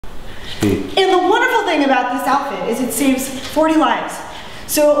And the wonderful thing about this outfit is it saves 40 lives.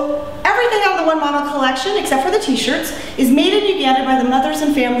 So everything out of the OneMama collection, except for the t-shirts, is made in Uganda by the mothers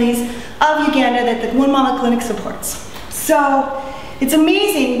and families of Uganda that the OneMama clinic supports. So it's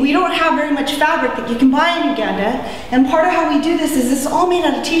amazing. We don't have very much fabric that you can buy in Uganda, and part of how we do this is all made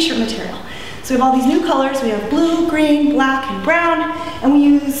out of t-shirt material. So we have all these new colors. We have blue, green, black, and brown, and we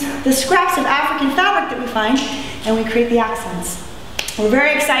use the scraps of African fabric that we find, and we create the accents. We're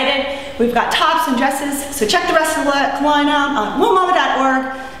very excited. We've got tops and dresses, so check the rest of the line out on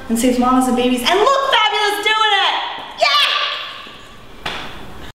OneMama.org and saves mamas and babies. And look,